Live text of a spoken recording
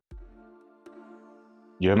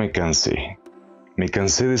Ya me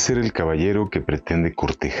cansé de ser el caballero que pretende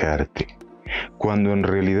cortejarte, cuando en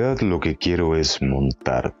realidad lo que quiero es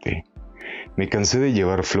montarte. Me cansé de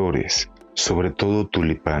llevar flores, sobre todo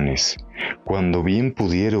tulipanes, cuando bien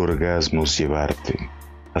pudiera orgasmos llevarte,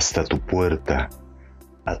 hasta tu puerta,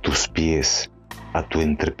 a tus pies, a tu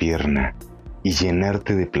entrepierna, y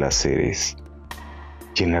llenarte de placeres,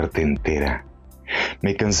 llenarte entera.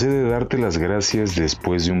 Me cansé de darte las gracias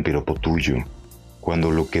después de un piropo tuyo,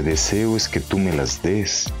 cuando lo que deseo es que tú me las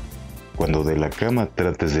des, cuando de la cama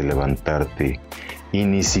trates de levantarte y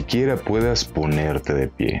ni siquiera puedas ponerte de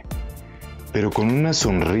pie, pero con una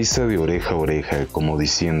sonrisa de oreja a oreja como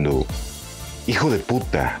diciendo, hijo de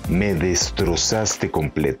puta, me destrozaste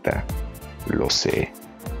completa. Lo sé.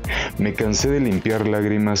 Me cansé de limpiar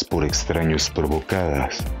lágrimas por extraños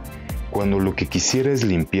provocadas, cuando lo que quisiera es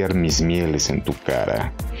limpiar mis mieles en tu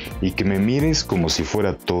cara y que me mires como si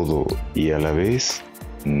fuera todo y a la vez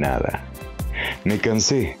nada. Me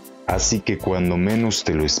cansé, así que cuando menos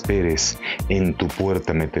te lo esperes, en tu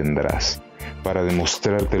puerta me tendrás, para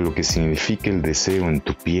demostrarte lo que significa el deseo en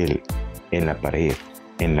tu piel, en la pared,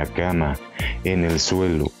 en la cama, en el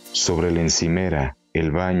suelo, sobre la encimera,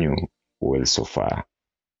 el baño o el sofá.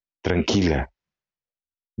 Tranquila,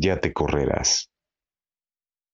 ya te correrás.